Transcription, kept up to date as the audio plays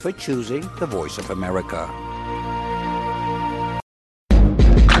for choosing the Voice of America.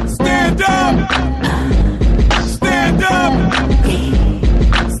 Stand up! Stand up!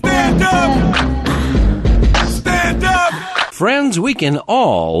 Stand up! Stand up! Friends, we can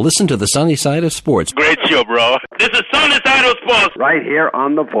all listen to the sunny side of sports. Great show, bro. This is Sunny Side of Sports. Right here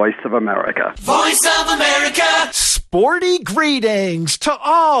on the Voice of America. Voice of America! Sporty greetings to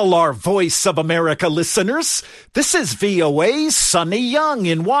all our Voice of America listeners. This is VOA's Sonny Young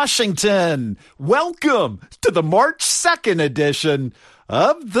in Washington. Welcome to the March 2nd edition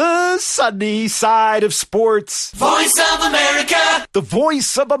of the Sunny Side of Sports. Voice of America! The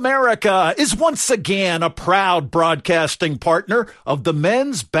Voice of America is once again a proud broadcasting partner of the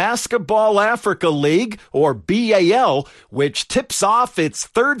Men's Basketball Africa League, or BAL, which tips off its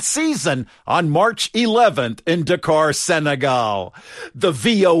third season on March 11th in Dakar, Senegal. The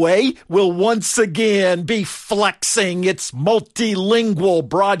VOA will once again be flexing its multilingual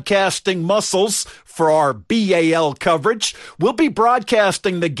broadcasting muscles for our BAL coverage. We'll be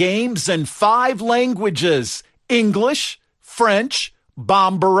broadcasting the games in 5 languages: English, French,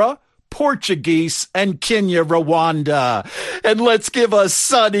 Bambara, Portuguese, and Kenya-Rwanda. And let's give a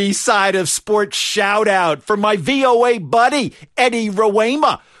Sunny Side of Sports shout out for my VOA buddy, Eddie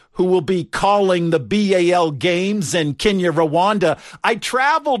Rwema, who will be calling the BAL games in Kenya-Rwanda. I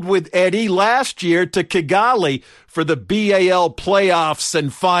traveled with Eddie last year to Kigali for the BAL playoffs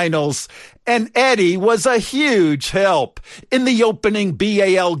and finals, and Eddie was a huge help. In the opening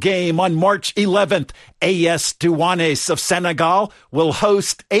BAL game on March 11th, AS Douanes of Senegal will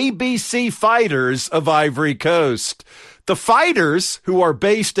host ABC Fighters of Ivory Coast. The Fighters, who are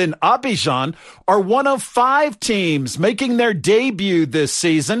based in Abidjan, are one of 5 teams making their debut this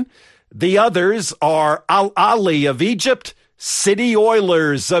season. The others are Al Ahly of Egypt, City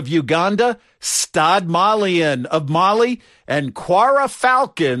Oilers of Uganda, Stade Malien of Mali, and Kwara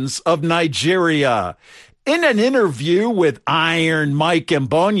Falcons of Nigeria. In an interview with Iron Mike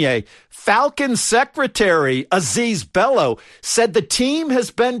Mbonye, Falcons secretary Aziz Bello said the team has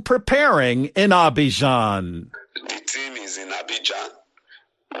been preparing in Abidjan. The team is in Abidjan.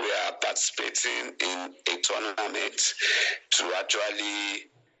 We are participating in a tournament to actually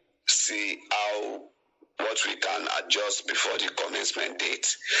see what we can adjust before the commencement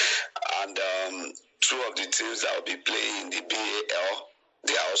date. And 2 of the teams that will be playing in the BAL,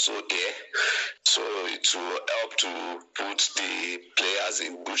 they are also there. So it will help to put the players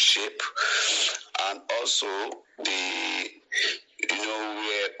in good shape. And also, we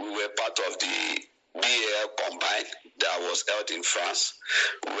were part of the BAL Combine that was held in France,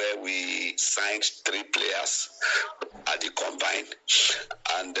 where we signed 3 players at the Combine.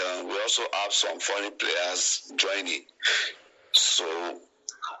 And we also have some foreign players joining. So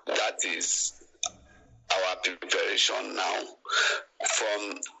that is our preparation now.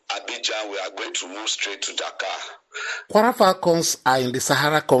 From Abidjan, we are going to move straight to Dakar. Kwara Falcons are in the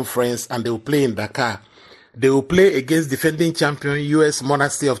Sahara Conference and they will play in Dakar. They will play against defending champion US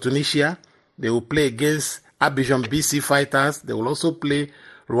Monastir of Tunisia. They will play against Abidjan BC Fighters. They will also play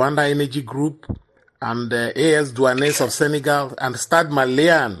Rwanda Energy Group and AS Douanes of Senegal and Stade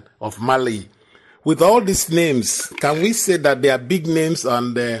Malien of Mali. With all these names, can we say that they are big names,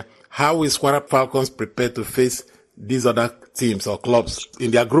 and how is Kwara Falcons prepared to face these other teams or clubs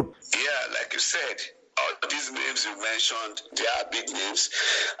in their group? Yeah, like you said, all these names you mentioned, they are big names.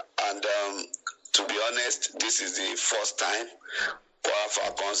 And to be honest, this is the first time Kwara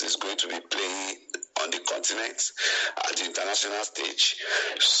Falcons is going to be playing on the continent at the international stage.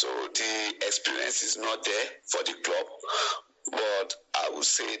 So the experience is not there for the club. But I would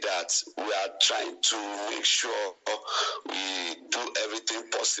say that we are trying to make sure we do everything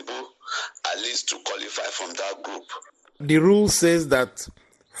possible, at least to qualify from that group. The rule says that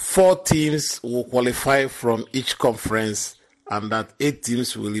 4 teams will qualify from each conference and that 8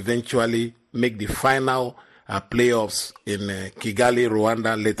 teams will eventually make the final playoffs in Kigali,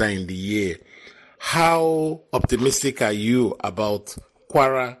 Rwanda later in the year. How optimistic are you about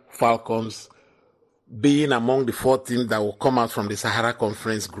Kwara Falcons being among the 4 teams that will come out from the Sahara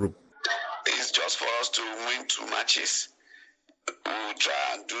Conference group? It's just for us to win 2 matches. We'll try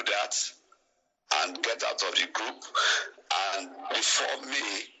and do that and get out of the group. And before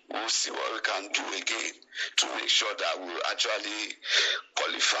May, we'll see what we can do again to make sure that we'll actually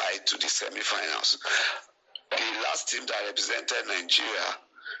qualify to the semi-finals. The last team that represented Nigeria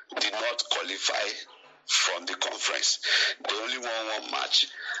did not qualify from the conference. They only won 1 match.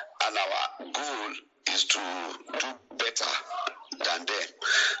 And our goal is to do better than them.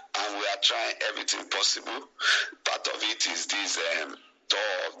 And we are trying everything possible. Part of it is this tour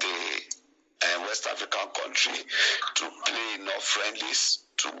of the West African country to play enough friendlies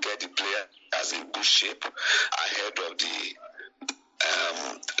to get the players in good shape ahead of the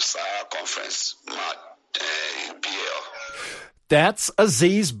Sahara Conference in BAL. That's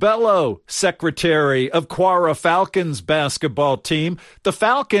Aziz Bello, secretary of Kwara Falcons basketball team. The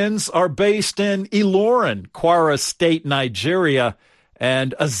Falcons are based in Ilorin, Kwara State, Nigeria.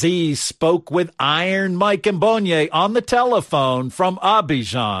 And Aziz spoke with Iron Mike Mbonye on the telephone from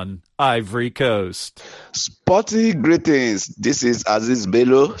Abidjan, Ivory Coast. Sporty greetings. This is Aziz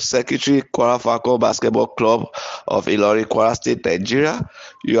Bello, Secretary, Kwara Falcon Basketball Club of Ilorin, Kwara State, Nigeria.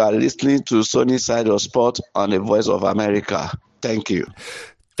 You are listening to Sunny Side of Sport on the Voice of America. Thank you.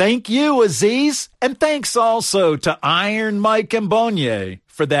 Thank you, Aziz. And thanks also to Iron Mike Mbonye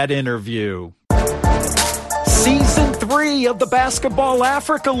for that interview. Season 3 of the Basketball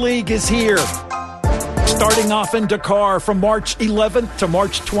Africa League is here. Starting off in Dakar from March 11th to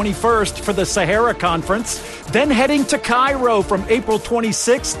March 21st for the Sahara Conference, then heading to Cairo from April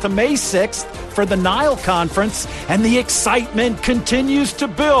 26th to May 6th for the Nile Conference, and the excitement continues to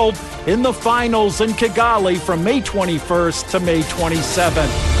build in the finals in Kigali from May 21st to May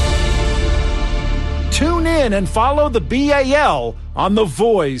 27th. Tune in and follow the BAL on the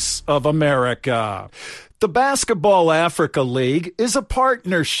Voice of America. The Basketball Africa League is a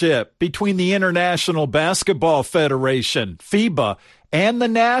partnership between the International Basketball Federation, FIBA, and the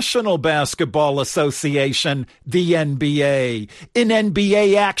National Basketball Association, the NBA. In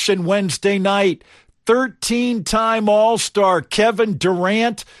NBA action Wednesday night, 13-time All-Star Kevin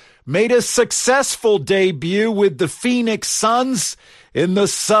Durant made a successful debut with the Phoenix Suns in the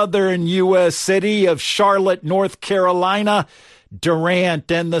southern U.S. city of Charlotte, North Carolina.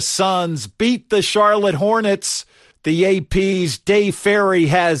 Durant and the Suns beat the Charlotte Hornets. The AP's Dave Ferry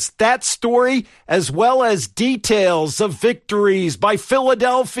has that story as well as details of victories by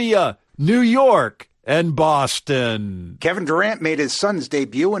Philadelphia, New York, and Boston. Kevin Durant made his Suns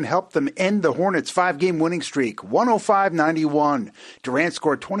debut and helped them end the Hornets' 5-game winning streak, 105-91. Durant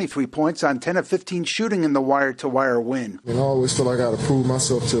scored 23 points on 10 of 15 shooting in the wire-to-wire win. I always feel like I got to prove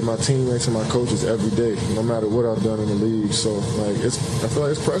myself to my teammates and my coaches every day, no matter what I've done in the league. So, I feel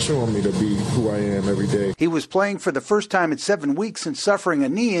like it's pressure on me to be who I am every day. He was playing for the first time in 7 weeks and suffering a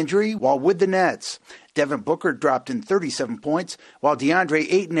knee injury while with the Nets. Devin Booker dropped in 37 points, while DeAndre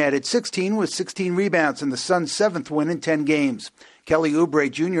Ayton added 16 with 16 rebounds in the Suns' 7th win in 10 games. Kelly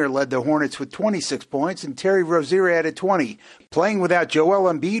Oubre Jr. led the Hornets with 26 points, and Terry Rozier added 20. Playing without Joel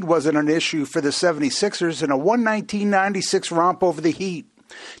Embiid wasn't an issue for the 76ers in a 119-96 romp over the Heat.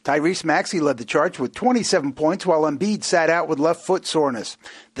 Tyrese Maxey led the charge with 27 points, while Embiid sat out with left foot soreness.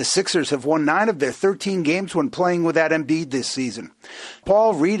 The Sixers have won 9 of their 13 games when playing without Embiid this season.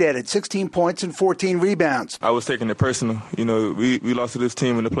 Paul Reed added 16 points and 14 rebounds. I was taking it personal. You know, we lost to this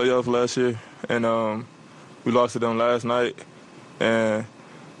team in the playoffs last year, and we lost to them last night. And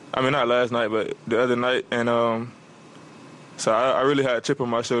I mean, not last night, but the other night. And so I really had a chip on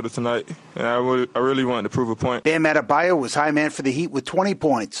my shoulder tonight, and I really wanted to prove a point. Bam Adebayo was high man for the Heat with 20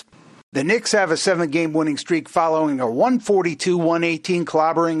 points. The Knicks have a 7-game winning streak following a 142-118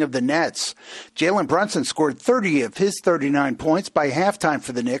 clobbering of the Nets. Jalen Brunson scored 30 of his 39 points by halftime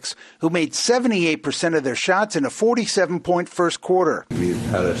for the Knicks, who made 78% of their shots in a 47-point first quarter. We've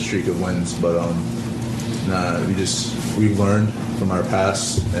had a streak of wins, but we've learned from our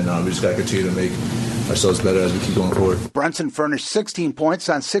past, and we just got to continue to make ourselves better as we keep going forward. Brunson furnished 16 points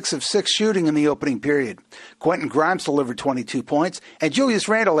on 6 of 6 shooting in the opening period. Quentin Grimes delivered 22 points, and Julius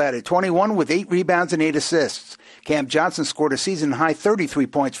Randle added 21 with 8 rebounds and 8 assists. Cam Johnson scored a season-high 33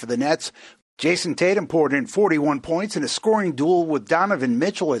 points for the Nets. Jason Tatum poured in 41 points in a scoring duel with Donovan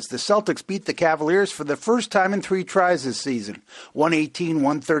Mitchell as the Celtics beat the Cavaliers for the first time in 3 tries this season,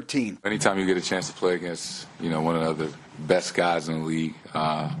 118-113. Anytime you get a chance to play against, one of the best guys in the league,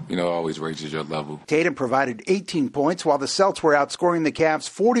 it always raises your level. Tatum provided 18 points while the Celts were outscoring the Cavs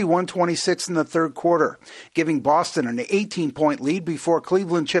 41-26 in the third quarter, giving Boston an 18-point lead before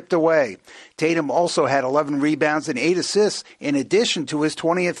Cleveland chipped away. Tatum also had 11 rebounds and 8 assists in addition to his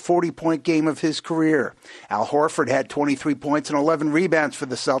 20th 40-point game of his career. Al Horford had 23 points and 11 rebounds for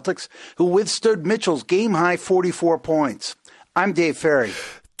the Celtics, who withstood Mitchell's game-high 44 points. I'm Dave Ferry.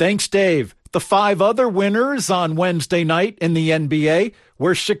 Thanks, Dave. The 5 other winners on Wednesday night in the NBA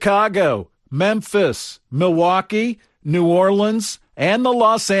were Chicago, Memphis, Milwaukee, New Orleans, and the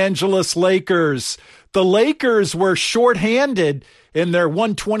Los Angeles Lakers. The Lakers were shorthanded in their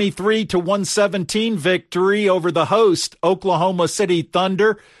 123-117 victory over the host, Oklahoma City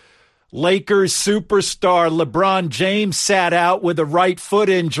Thunder. Lakers superstar LeBron James sat out with a right foot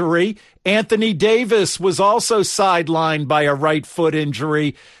injury. Anthony Davis was also sidelined by a right foot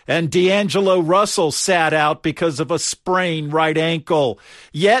injury, and D'Angelo Russell sat out because of a sprained right ankle.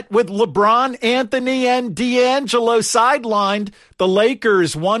 Yet, with LeBron, Anthony, and D'Angelo sidelined, the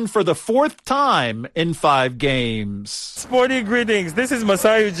Lakers won for the fourth time in 5 games. Sporty greetings. This is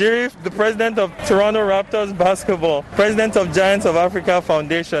Masai Ujiri, the president of Toronto Raptors Basketball, president of Giants of Africa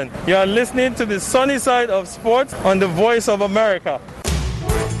Foundation. You are listening to the sunny side of sports on the Voice of America.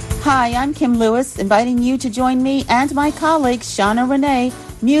 Hi, I'm Kim Lewis, inviting you to join me and my colleague, Shauna Renee,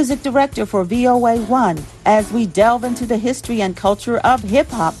 music director for VOA1, as we delve into the history and culture of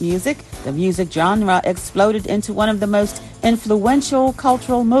hip-hop music. The music genre exploded into one of the most influential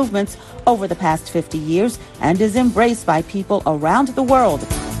cultural movements over the past 50 years and is embraced by people around the world.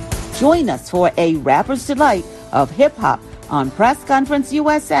 Join us for a rapper's delight of hip-hop on Press Conference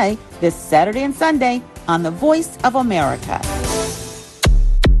USA this Saturday and Sunday on the Voice of America.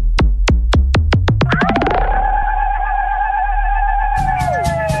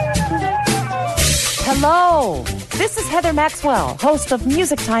 Hello, this is Heather Maxwell, host of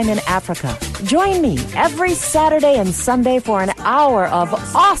Music Time in Africa. Join me every Saturday and Sunday for an hour of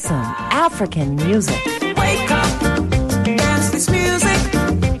awesome African music. Wake up, dance this music.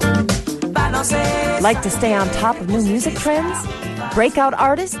 Like to stay on top of new music trends? Breakout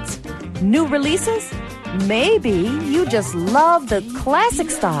artists? New releases? Maybe you just love the classic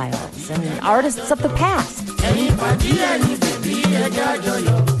styles and artists of the past.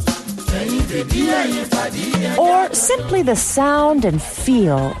 Or simply the sound and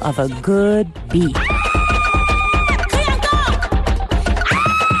feel of a good beat.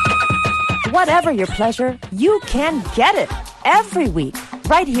 Whatever your pleasure, you can get it every week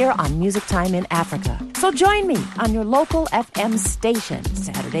right here on Music Time in Africa. So join me on your local FM station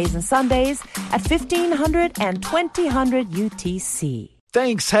Saturdays and Sundays at 1500 and 2000 UTC.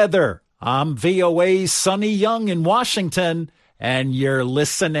 Thanks, Heather. I'm VOA's Sonny Young in Washington, and you're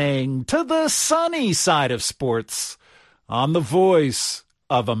listening to the sunny side of sports on the Voice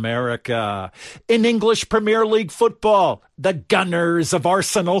of America. In English Premier League football, the Gunners of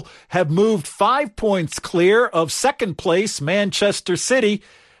Arsenal have moved 5 points clear of second place Manchester City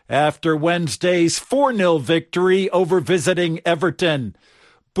after Wednesday's 4-0 victory over visiting Everton.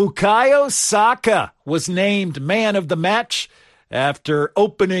 Bukayo Saka was named man of the match after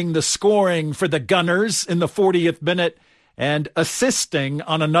opening the scoring for the Gunners in the 40th minute and assisting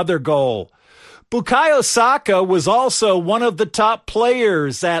on another goal. Bukayo Saka was also one of the top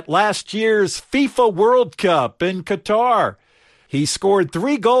players at last year's FIFA World Cup in Qatar. He scored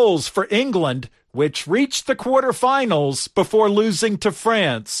 3 goals for England, which reached the quarterfinals before losing to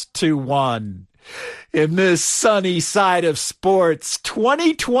France 2-1. In this sunny side of sports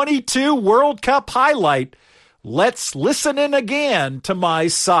 2022 World Cup highlight, let's listen in again to my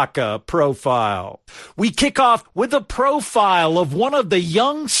Saka profile. We kick off with a profile of one of the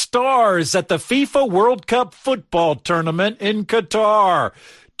young stars at the FIFA World Cup football tournament in Qatar,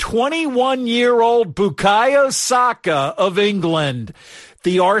 21-year-old Bukayo Saka of England.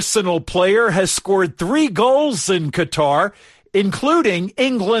 The Arsenal player has scored 3 goals in Qatar, including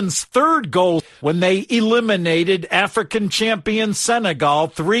England's 3rd goal when they eliminated African champion Senegal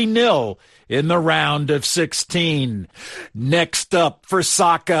 3-0 in the round of 16. Next up for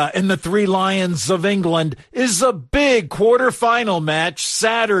Saka and the 3 Lions of England is a big quarterfinal match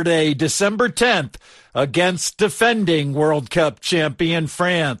Saturday, December 10th, against defending World Cup champion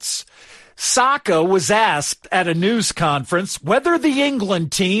France. Saka was asked at a news conference whether the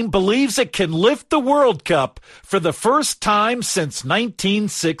England team believes it can lift the World Cup for the first time since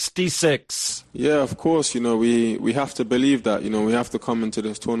 1966. Yeah, of course, we have to believe that, we have to come into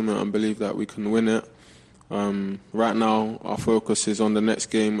this tournament and believe that we can win it. Right now, our focus is on the next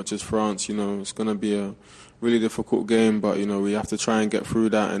game, which is France. It's going to be a really difficult game, but, we have to try and get through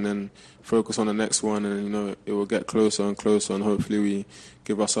that and then focus on the next one, and, it will get closer and closer, and hopefully we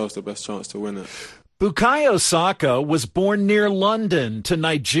give ourselves the best chance to win it. Bukayo Saka was born near London to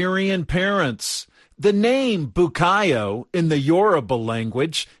Nigerian parents. The name Bukayo in the Yoruba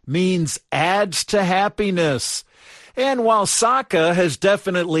language means adds to happiness. And while Saka has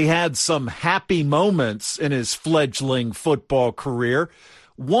definitely had some happy moments in his fledgling football career,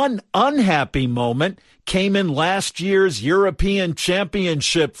 one unhappy moment came in last year's European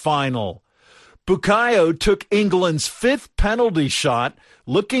Championship final. Bukayo took England's 5th penalty shot,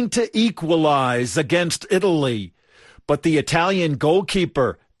 looking to equalize against Italy. But the Italian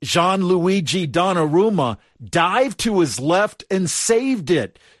goalkeeper, Gianluigi Donnarumma, dived to his left and saved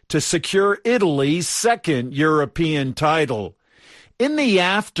it to secure Italy's 2nd European title. In the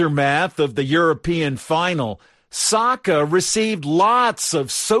aftermath of the European final, Saka received lots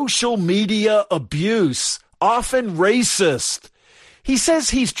of social media abuse, often racist. He says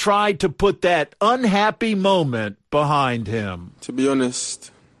he's tried to put that unhappy moment behind him. To be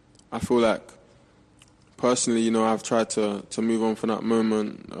honest, I feel like personally, I've tried to move on from that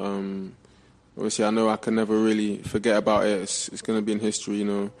moment. Obviously, I know I can never really forget about it. It's going to be in history,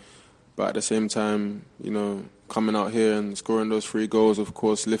 But at the same time, coming out here and scoring those 3 goals, of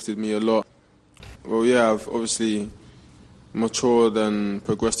course, lifted me a lot. Well, yeah, I've obviously matured and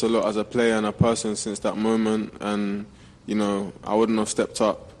progressed a lot as a player and a person since that moment. And, I wouldn't have stepped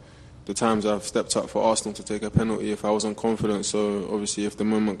up the times I've stepped up for Arsenal to take a penalty if I wasn't confident. So, obviously, if the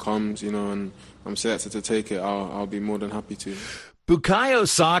moment comes, and I'm selected to take it, I'll be more than happy to. Bukayo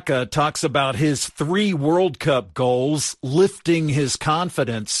Saka talks about his 3 World Cup goals lifting his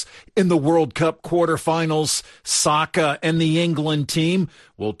confidence. In the World Cup quarterfinals, Saka and the England team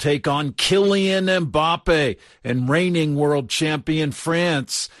will take on Kylian Mbappe and reigning world champion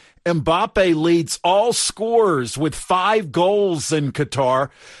France. Mbappe leads all scorers with 5 goals in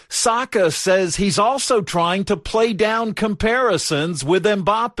Qatar. Saka says he's also trying to play down comparisons with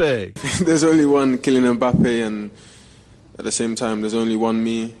Mbappe. There's only one Kylian Mbappe, and at the same time, there's only one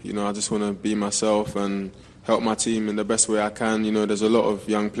me. I just want to be myself and help my team in the best way I can. There's a lot of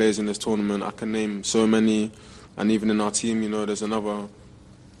young players in this tournament. I can name so many. And even in our team, there's another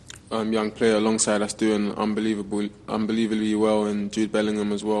young player alongside us doing unbelievably well, and Jude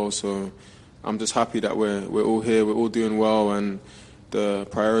Bellingham as well. So I'm just happy that we're all here, we're all doing well, and the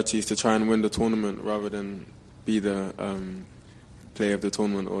priority is to try and win the tournament rather than be the player of the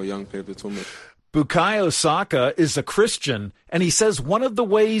tournament or young player of the tournament. Bukayo Saka is a Christian, and he says one of the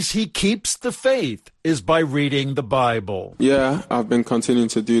ways he keeps the faith is by reading the Bible. Yeah, I've been continuing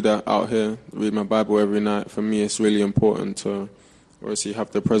to do that out here, read my Bible every night. For me, it's really important to obviously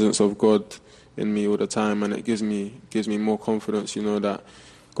have the presence of God in me all the time, and it gives me more confidence, that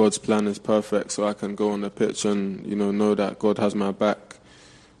God's plan is perfect, so I can go on the pitch and, know that God has my back.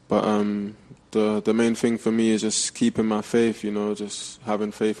 But the main thing for me is just keeping my faith, just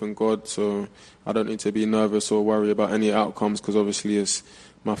having faith in God, so I don't need to be nervous or worry about any outcomes, because obviously it's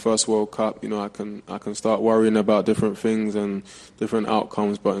my first World Cup. I can start worrying about different things and different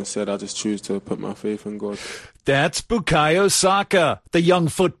outcomes, but instead I just choose to put my faith in God. That's Bukayo Saka, the young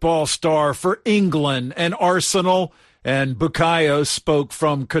football star for England and Arsenal, and Bukayo spoke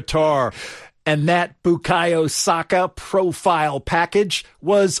from Qatar. And that Bukayo Saka profile package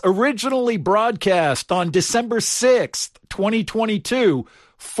was originally broadcast on December 6th, 2022,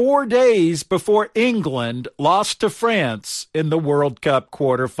 4 days before England lost to France in the World Cup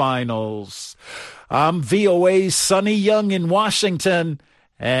quarterfinals. I'm VOA's Sonny Young in Washington,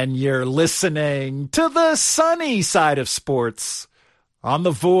 and you're listening to the sunny side of sports on the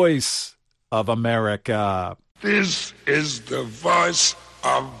Voice of America. This is the Voice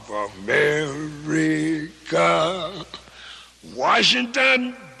of America.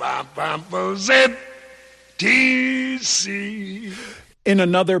 Washington, D.C. In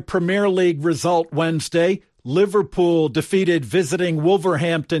another Premier League result Wednesday, Liverpool defeated visiting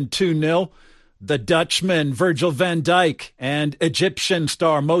Wolverhampton 2-0. The Dutchman Virgil van Dijk and Egyptian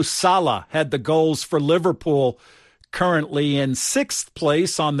star Mo Salah had the goals for Liverpool, currently in 6th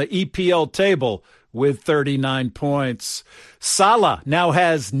place on the EPL table with 39 points. Salah now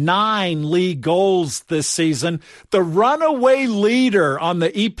has 9 league goals this season. The runaway leader on the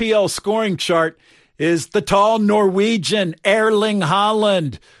EPL scoring chart is the tall Norwegian Erling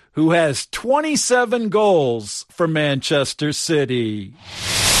Haaland, who has 27 goals for Manchester City.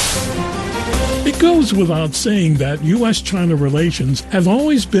 It goes without saying that U.S.-China relations have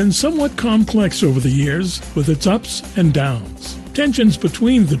always been somewhat complex over the years, with its ups and downs. Tensions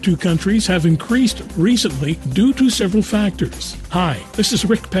between the two countries have increased recently due to several factors. Hi, this is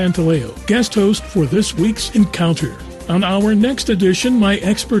Rick Pantaleo, guest host for this week's Encounter. On our next edition, my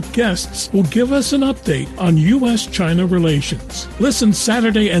expert guests will give us an update on U.S.-China relations. Listen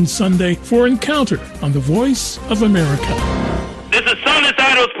Saturday and Sunday for Encounter on the Voice of America. This is Sonny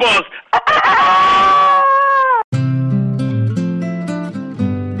Side of Sports.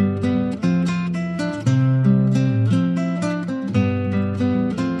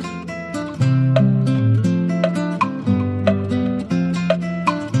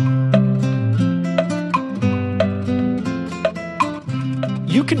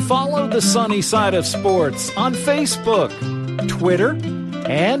 You can follow the Sunny Side of Sports on Facebook, Twitter,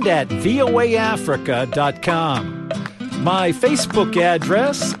 and at voaafrica.com. My Facebook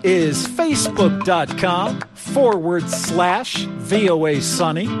address is facebook.com/VOA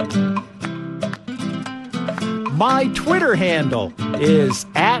Sunny. My Twitter handle is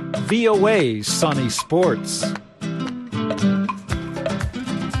VOA's Sunny Sports.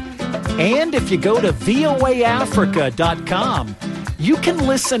 And if you go to voaafrica.com, you can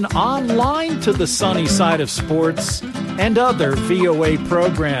listen online to the Sunny Side of Sports and other VOA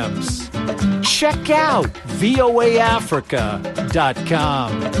programs. Check out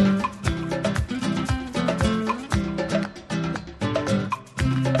voaafrica.com.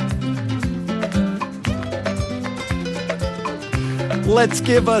 Let's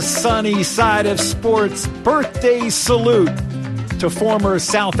give a Sunny Side of Sports birthday salute to former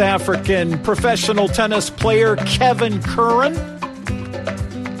South African professional tennis player Kevin Curran.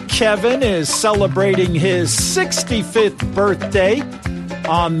 Kevin is celebrating his 65th birthday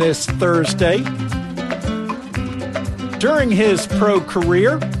on this Thursday. During his pro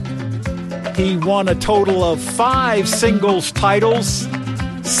career, he won a total of 5 singles titles,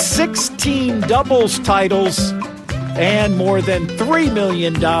 16 doubles titles, and more than $3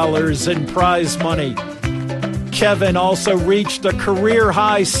 million in prize money. Kevin also reached a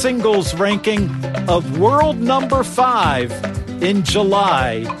career-high singles ranking of world number 5 in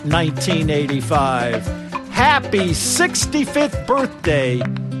July 1985. Happy 65th birthday,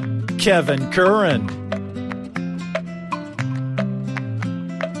 Kevin Curran.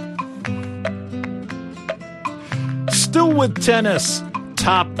 Still with tennis,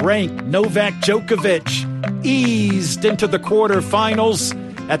 top-ranked Novak Djokovic eased into the quarterfinals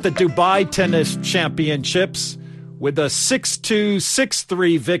at the Dubai Tennis Championships with a 6-2,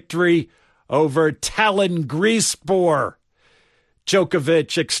 6-3 victory over Talon Griekspoor.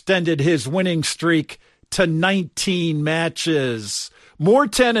 Djokovic extended his winning streak to 19 matches. More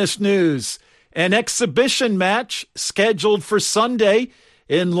tennis news. An exhibition match scheduled for Sunday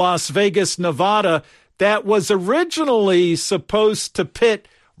in Las Vegas, Nevada, that was originally supposed to pit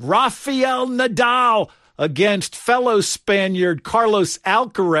Rafael Nadal against fellow Spaniard Carlos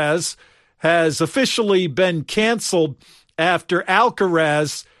Alcaraz has officially been canceled after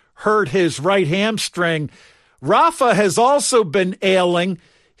Alcaraz hurt his right hamstring. Rafa has also been ailing.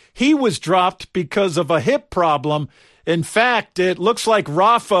 He was dropped because of a hip problem. In fact, it looks like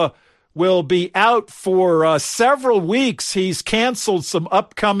Rafa will be out for several weeks. He's canceled some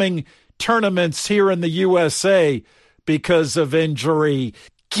upcoming tournaments here in the USA because of injury.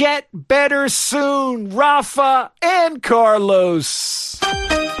 Get better soon, Rafa and Carlos.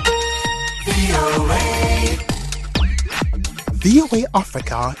 VOA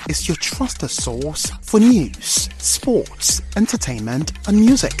Africa is your trusted source for news, sports, entertainment, and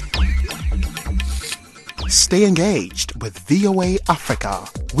music. Stay engaged with VOA Africa.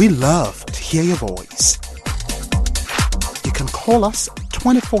 We love to hear your voice. You can call us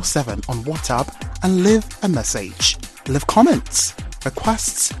 24/7 on WhatsApp and leave a message. Leave comments,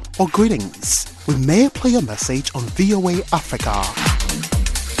 requests, or greetings. We may play your message on VOA Africa.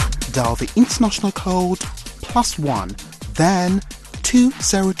 Dial the international code +1, then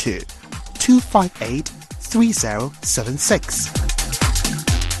 202-258-3076.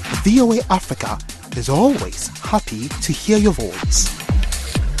 VOA Africa is always happy to hear your voice.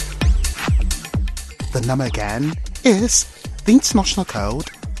 The number again is the international code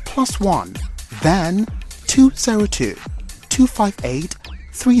 +1, then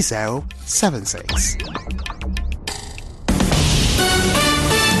 202-258-3076.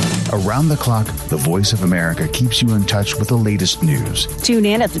 Around the clock, the Voice of America keeps you in touch with the latest news. Tune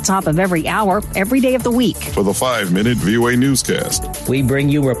in at the top of every hour, every day of the week. For the 5-minute VOA newscast. We bring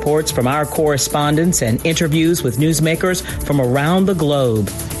you reports from our correspondents and interviews with newsmakers from around the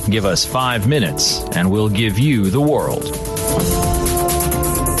globe. Give us 5 minutes, and we'll give you the world.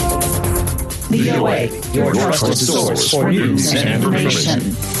 VOA, your trusted source for news and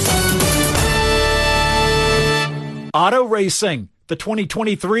information. Auto racing. The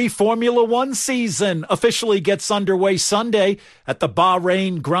 2023 Formula One season officially gets underway Sunday at the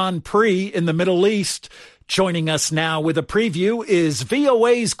Bahrain Grand Prix in the Middle East. Joining us now with a preview is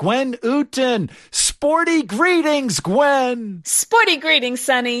VOA's Gwen Uten. Sporty greetings, Gwen. Sporty greetings,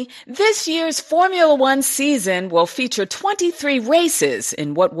 Sonny. This year's Formula One season will feature 23 races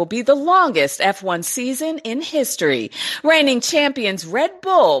in what will be the longest F1 season in history. Reigning champions Red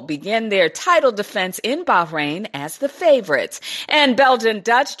Bull begin their title defense in Bahrain as the favorites. And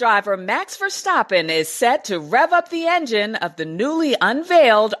Belgian-Dutch driver Max Verstappen is set to rev up the engine of the newly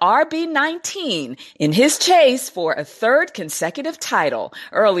unveiled RB19 in his chase for a third consecutive title.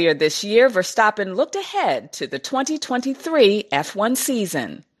 Earlier this year, Verstappen looked ahead to the 2023 F1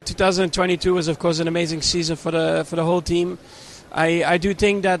 season. 2022 was, of course, an amazing season for the whole team. I do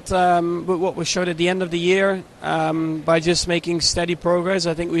think that what was showed at the end of the year, by just making steady progress,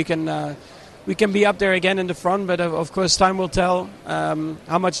 I think we can we can be up there again in the front, but of course time will tell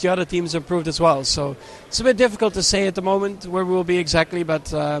how much the other teams improved as well. So it's a bit difficult to say at the moment where we will be exactly,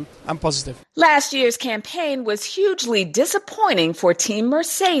 but I'm positive. Last year's campaign was hugely disappointing for Team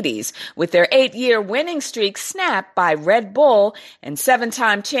Mercedes, with their 8-year winning streak snapped by Red Bull and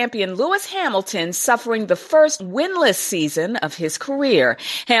 7-time champion Lewis Hamilton suffering the first winless season of his career.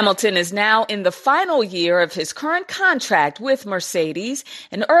 Hamilton is now in the final year of his current contract with Mercedes,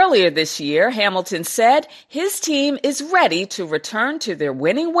 and earlier this year, Hamilton said his team is ready to return to their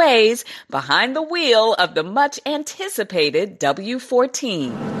winning ways behind the wheel of the much-anticipated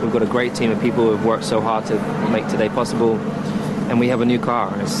W14. We've got a great team of people who have worked so hard to make today possible, and we have a new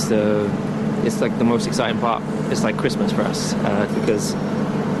car. It's like the most exciting part. It's like Christmas for us because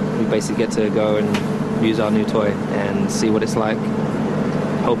we basically get to go and use our new toy and see what it's like,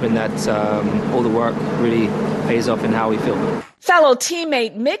 hoping that all the work really pays off in how we feel. Fellow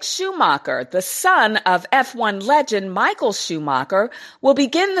teammate Mick Schumacher, the son of F1 legend Michael Schumacher, will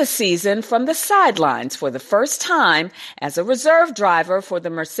begin the season from the sidelines for the first time as a reserve driver for the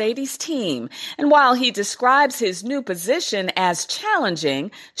Mercedes team. And while he describes his new position as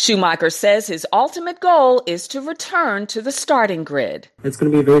challenging, Schumacher says his ultimate goal is to return to the starting grid. It's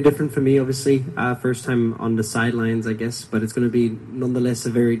going to be very different for me, obviously. First time on the sidelines, I guess, but it's going to be nonetheless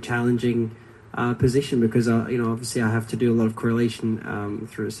a very challenging position because obviously I have to do a lot of correlation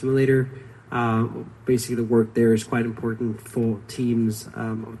through a simulator. Basically, the work there is quite important for teams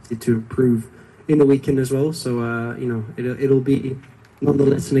to improve in the weekend as well. So it'll be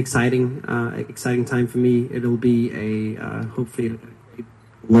nonetheless an exciting time for me. It'll be a hopefully a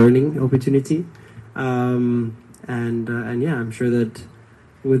learning opportunity, and yeah, I'm sure that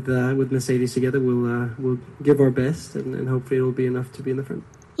with Mercedes together we'll give our best, and hopefully it'll be enough to be in the front.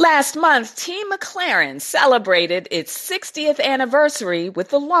 Last month, Team McLaren celebrated its 60th anniversary with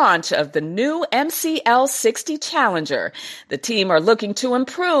the launch of the new MCL 60 Challenger. The team are looking to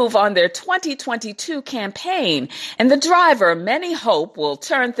improve on their 2022 campaign, and the driver many hope will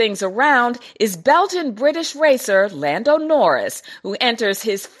turn things around is Belgian-British racer Lando Norris, who enters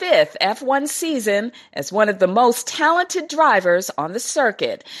his 5th F1 season as one of the most talented drivers on the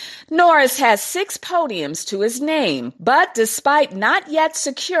circuit. Norris has 6 podiums to his name, but despite not yet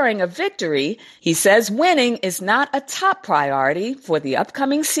securing a victory, he says winning is not a top priority for the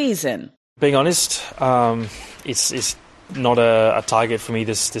upcoming season. Being honest, it's not a target for me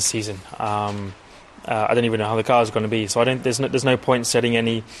this season. I don't even know how the car is going to be, so there's no point setting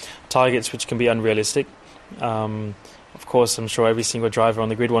any targets which can be unrealistic. Of course, I'm sure every single driver on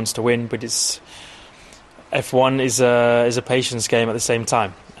the grid wants to win, but F1 is a patience game at the same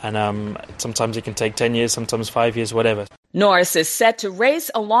time, and sometimes it can take 10 years, sometimes 5 years, whatever. Norris is set to race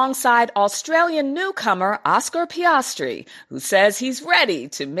alongside Australian newcomer Oscar Piastri, who says he's ready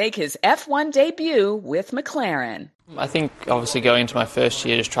to make his F1 debut with McLaren. I think obviously going into my first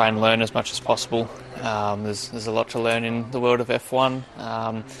year, just try and learn as much as possible. There's a lot to learn in the world of F1.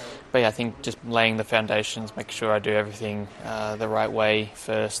 But yeah, I think just laying the foundations, make sure I do everything the right way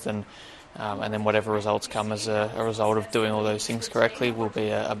first, and then whatever results come as a result of doing all those things correctly will be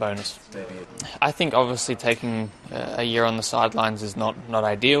a bonus. I think obviously taking a year on the sidelines is not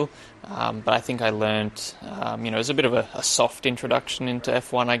ideal, but I think I learned, it was a bit of a soft introduction into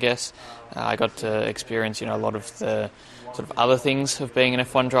F1, I guess. I got to experience, a lot of the sort of other things of being an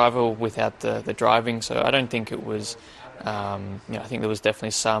F1 driver without the driving, so I don't think it was, I think there was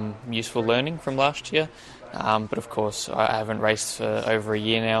definitely some useful learning from last year. But of course, I haven't raced for over a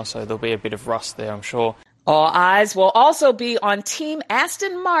year now, so there'll be a bit of rust there, I'm sure. All eyes will also be on Team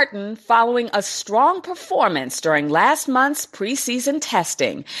Aston Martin following a strong performance during last month's preseason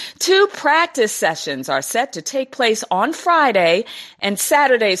testing. 2 practice sessions are set to take place on Friday, and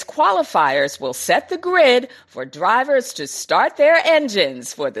Saturday's qualifiers will set the grid for drivers to start their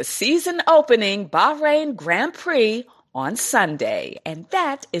engines for the season-opening Bahrain Grand Prix on Sunday. And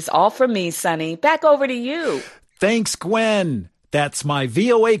that is all from me, Sonny. Back over to you. Thanks, Gwen. That's my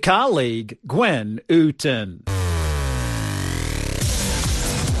VOA colleague, Gwen Uten.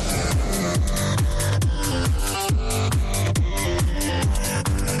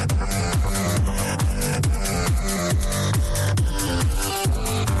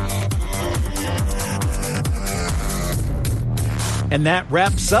 And that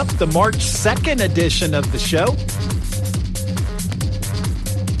wraps up the March 2nd edition of the show.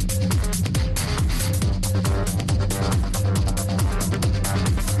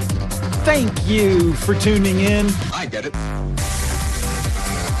 Thank you for tuning in. I get it.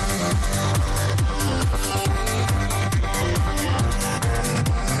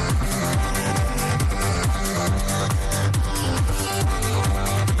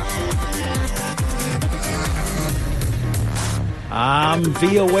 from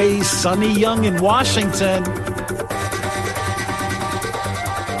VOA's Sonny Young in Washington.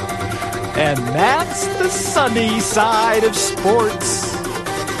 And that's the sunny side of sports.